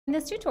In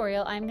this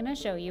tutorial, I'm going to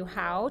show you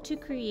how to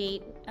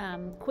create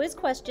quiz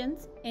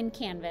questions in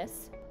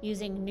Canvas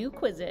using new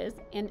quizzes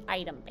and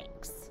item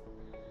banks.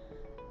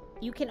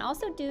 You can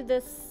also do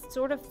this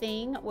sort of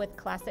thing with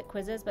classic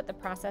quizzes, but the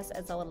process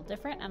is a little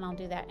different, and I'll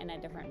do that in a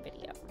different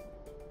video.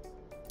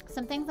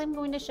 Some things I'm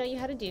going to show you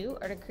how to do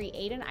are to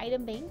create an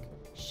item bank,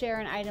 share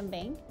an item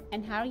bank,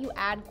 and how you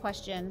add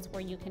questions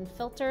where you can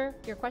filter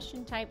your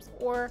question types,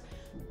 or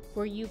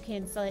where you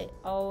can say,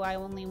 oh, I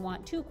only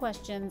want 2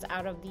 questions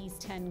out of these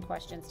 10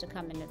 questions to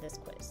come into this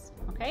quiz.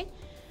 Okay,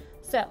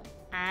 so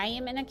I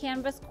am in a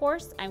Canvas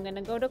course. I'm going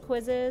to go to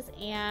quizzes,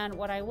 and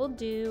what I will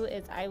do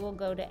is I will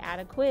go to add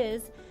a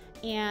quiz,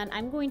 and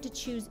I'm going to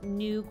choose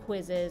new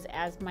quizzes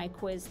as my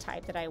quiz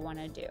type that I want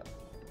to do.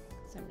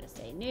 So I'm going to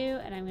say new,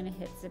 and I'm going to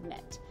hit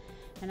submit,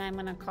 and I'm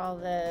going to call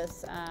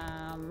this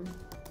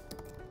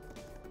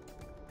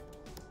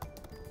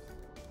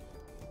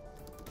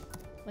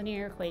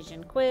linear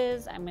equation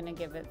quiz. I'm going to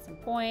give it some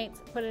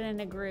points, put it in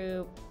a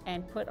group,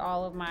 and put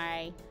all of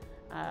my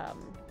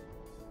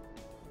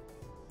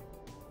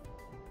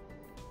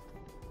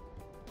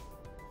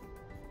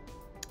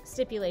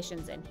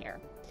stipulations in here.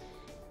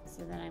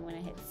 So then I'm going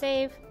to hit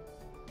save,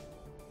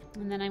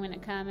 and then I'm going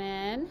to come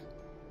in.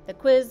 The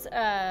quiz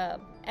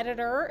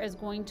editor is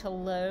going to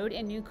load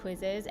in new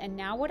quizzes, and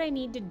now what I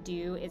need to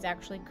do is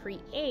actually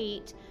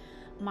create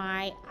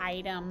my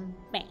item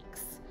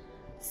banks.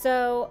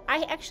 So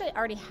I actually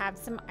already have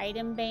some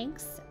item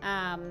banks,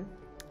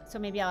 so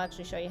maybe I'll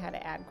actually show you how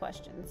to add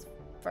questions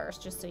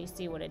first, just so you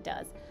see what it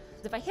does.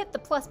 If I hit the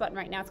plus button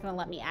right now, it's going to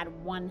let me add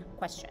 1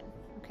 question.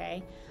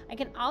 Okay, I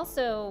can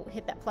also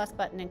hit that plus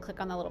button and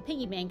click on the little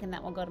piggy bank, and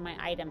that will go to my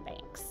item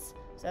banks.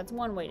 So that's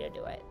one way to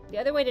do it. The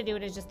other way to do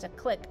it is just to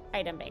click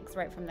item banks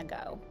right from the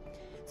go.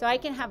 So I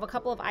can have a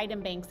couple of item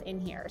banks in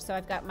here. So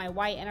I've got my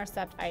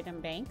Y-intercept item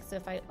bank. So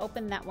if I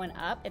open that one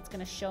up, it's going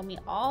to show me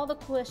all the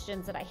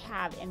questions that I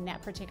have in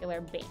that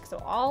particular bank.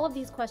 So all of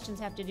these questions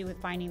have to do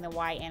with finding the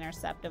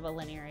Y-intercept of a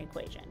linear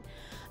equation.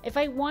 If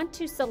I want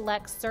to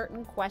select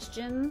certain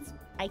questions,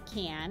 I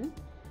can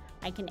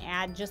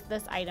add just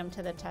this item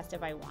to the test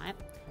if I want.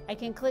 I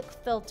can click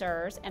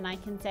filters, and I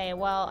can say,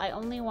 well, I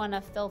only want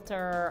to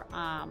filter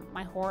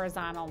my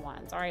horizontal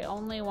ones, or I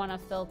only want to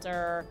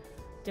filter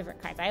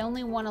different kinds. I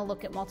only want to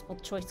look at multiple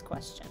choice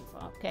questions.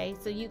 Okay,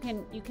 so you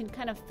can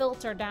kind of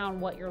filter down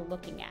what you're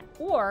looking at,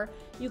 or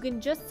you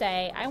can just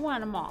say I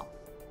want them all.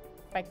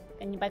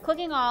 And by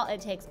clicking all,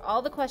 it takes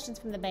all the questions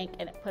from the bank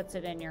and it puts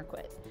it in your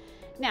quiz.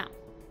 Now,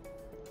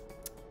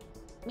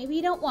 maybe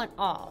you don't want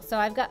all. So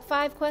I've got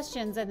 5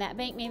 questions in that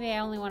bank. Maybe I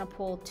only want to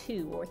pull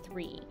 2 or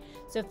 3.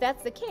 So if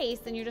that's the case,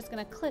 then you're just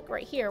going to click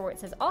right here where it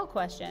says all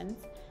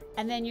questions,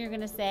 and then you're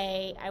going to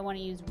say I want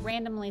to use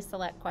randomly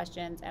select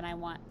questions, and I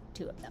want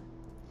 2 of them.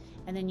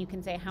 And then you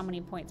can say how many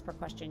points per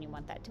question you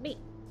want that to be,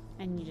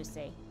 and you just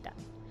say done.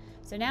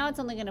 So now it's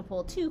only going to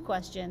pull 2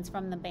 questions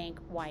from the bank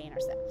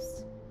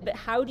Y-intercepts. But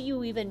how do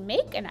you even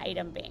make an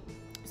item bank?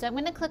 So I'm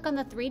going to click on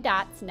the 3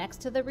 dots next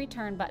to the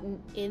return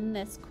button in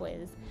this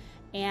quiz,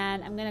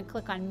 and I'm going to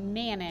click on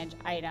manage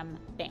item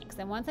banks.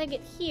 And once I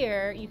get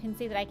here, you can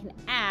see that I can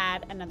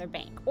add another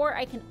bank, or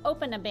I can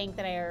open a bank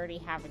that I already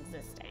have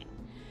existing.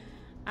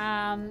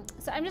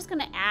 So I'm just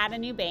going to add a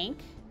new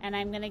bank, and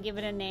I'm going to give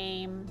it a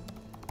name,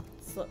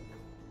 slope,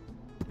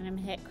 and I'm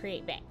going to hit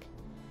create bank.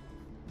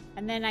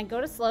 And then I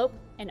go to slope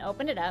and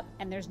open it up,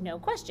 and there's no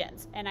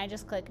questions, and I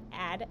just click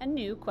add a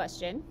new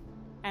question,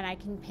 and I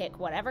can pick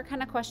whatever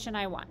kind of question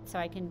I want. So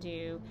I can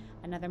do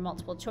another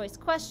multiple choice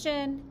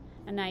question,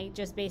 and I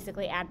just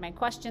basically add my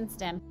question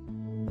stem.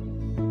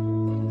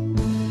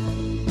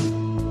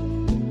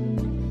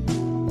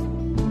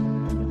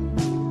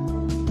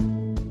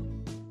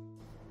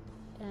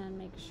 And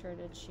make sure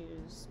to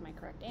choose my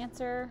correct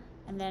answer.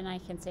 And then I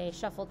can say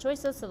shuffle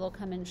choices, so they'll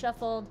come in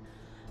shuffled.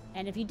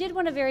 And if you did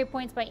want to vary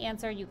points by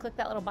answer, you click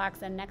that little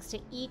box, and next to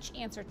each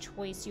answer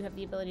choice, you have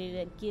the ability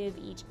to give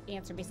each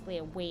answer basically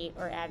a weight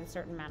or add a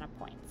certain amount of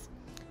points.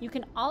 You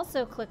can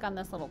also click on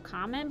this little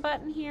comment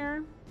button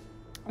here.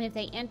 And if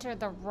they enter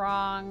the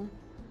wrong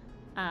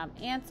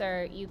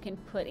answer, you can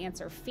put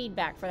answer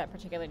feedback for that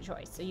particular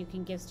choice. So you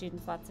can give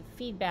students lots of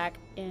feedback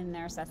in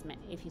their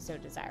assessment if you so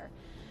desire.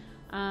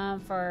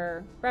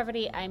 For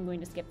brevity, I'm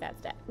going to skip that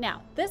step.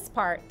 Now, this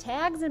part,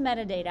 tags and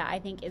metadata, I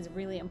think is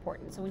really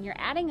important. So when you're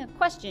adding a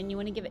question, you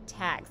want to give it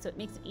tags, so it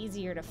makes it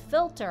easier to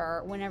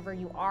filter whenever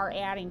you are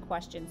adding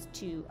questions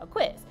to a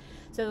quiz.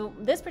 So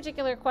this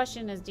particular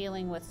question is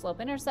dealing with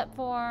slope-intercept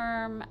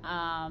form.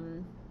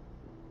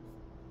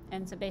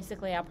 And so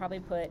basically I'll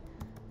probably put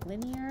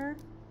linear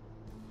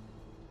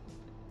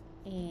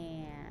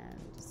and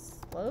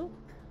slope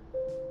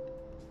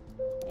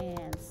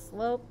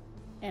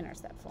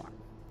intercept form.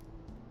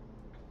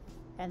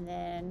 And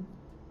then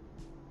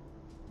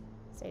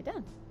say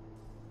done.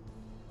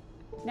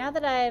 Now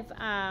that I've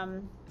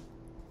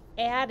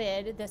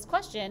added this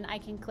question, I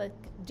can click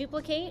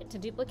duplicate to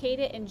duplicate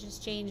it and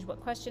just change what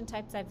question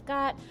types I've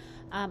got.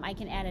 I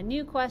can add a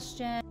new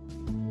question.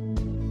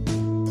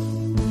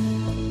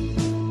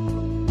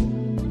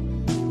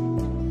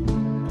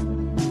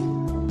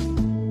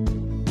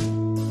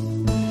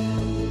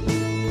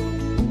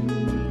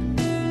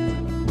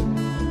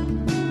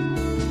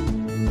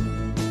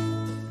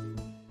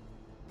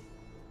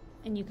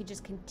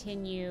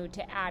 continue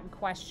to add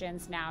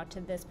questions now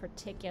to this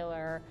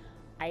particular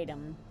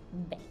item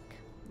bank.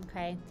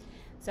 Okay,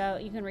 so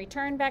you can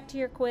return back to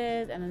your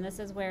quiz, and then this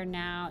is where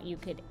now you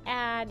could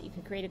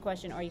create a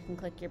question, or you can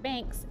click your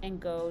banks and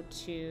go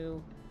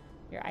to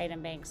your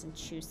item banks and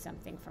choose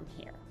something from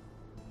here.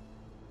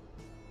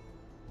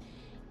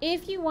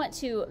 If you want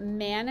to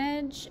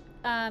manage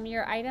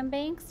your item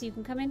banks, you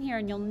can come in here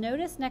and you'll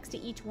notice next to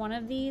each one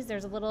of these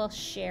there's a little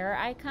share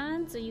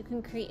icon, so you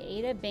can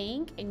create a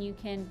bank and you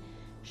can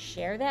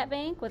share that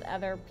bank with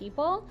other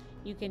people.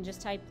 You can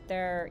just type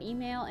their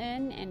email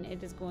in and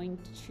it is going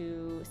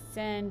to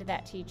send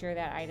that teacher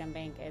that item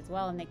bank as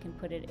well, and they can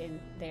put it in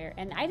there.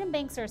 And item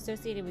banks are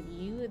associated with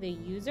you, the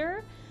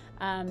user,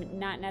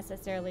 not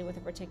necessarily with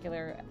a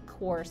particular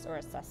course or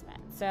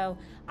assessment. So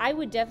I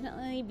would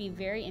definitely be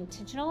very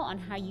intentional on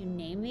how you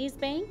name these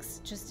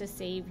banks, just to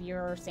save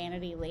your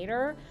sanity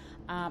later.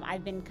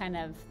 I've been kind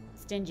of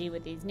stingy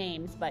with these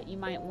names, but you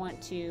might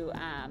want to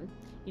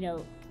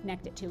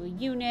connect it to a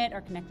unit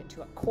or connect it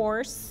to a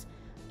course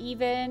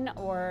even,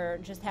 or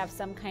just have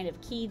some kind of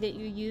key that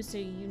you use so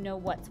you know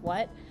what's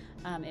what.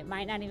 It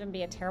might not even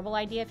be a terrible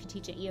idea if you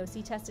teach an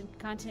EOC tested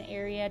content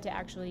area to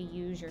actually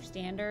use your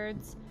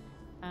standards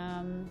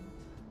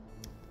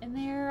in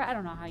there. I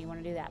don't know how you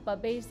want to do that,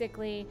 but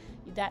basically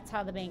that's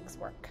how the banks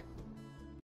work.